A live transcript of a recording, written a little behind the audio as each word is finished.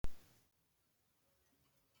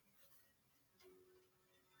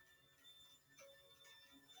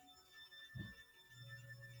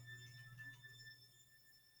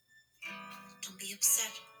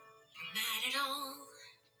upset or mad at all.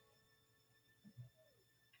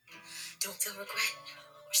 Don't feel regret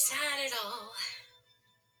or sad at all.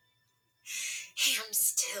 Hey, I'm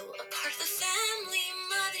still a part of the family,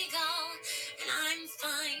 Madrigal, and I'm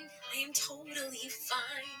fine. I am totally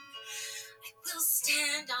fine. I will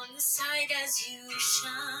stand on the side as you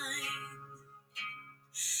shine.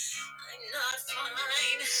 I'm not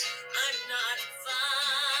fine. I'm not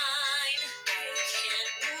fine. I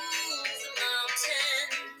can't move the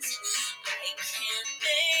mountains. I can't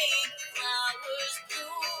make flowers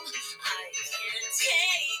bloom. I can't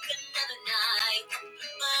take another night up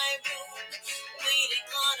in my room, waiting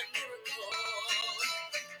on a miracle.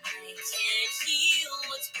 I can't heal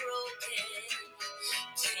what's broken.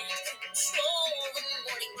 Can't control the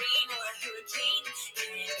morning rain or a hurricane.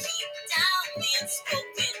 Can't keep down the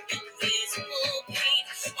unspoken, invisible pain.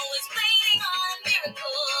 Always waiting on a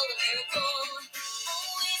miracle, a miracle.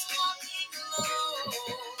 Always walking alone.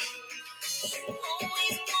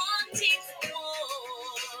 Always wanting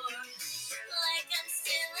more. Like I'm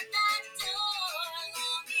still at that door,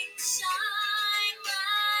 longing to shine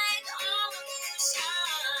like all of you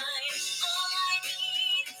shine. All I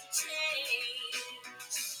need is a change.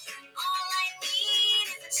 All I need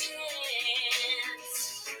is a chance.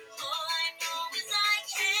 All I know is I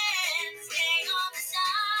can't stay on the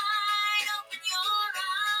side. Open your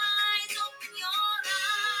eyes, open your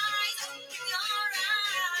eyes, open your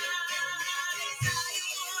eyes. I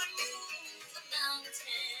would move the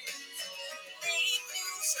mountains, make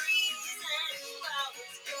new trees and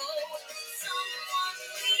flowers grow. Someone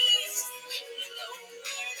please let me know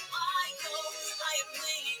where I go. I am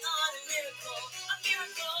waiting on a miracle, a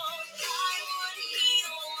miracle. I would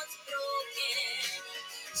heal what's broken.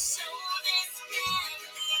 Show this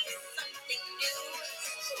family something new.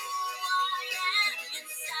 Who I am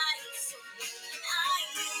inside, so new and I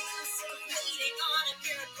use. Waiting on a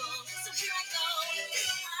miracle, so here I go.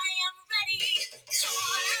 I am ready. Come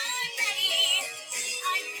on, I'm ready.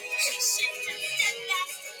 I'm patient and